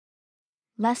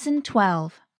Lesson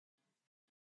 12.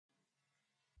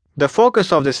 The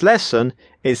focus of this lesson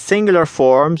is singular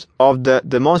forms of the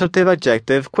demonstrative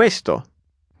adjective questo,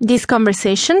 This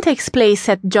conversation takes place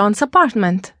at John's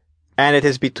apartment. and it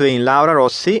is between Laura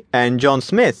Rossi and John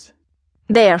Smith.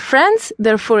 They are friends,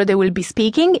 therefore they will be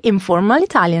speaking informal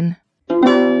Italian.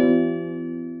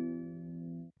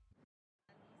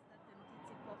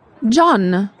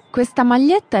 John, questa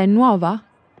maglietta è nuova?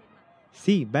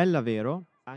 Sì, bella, vero?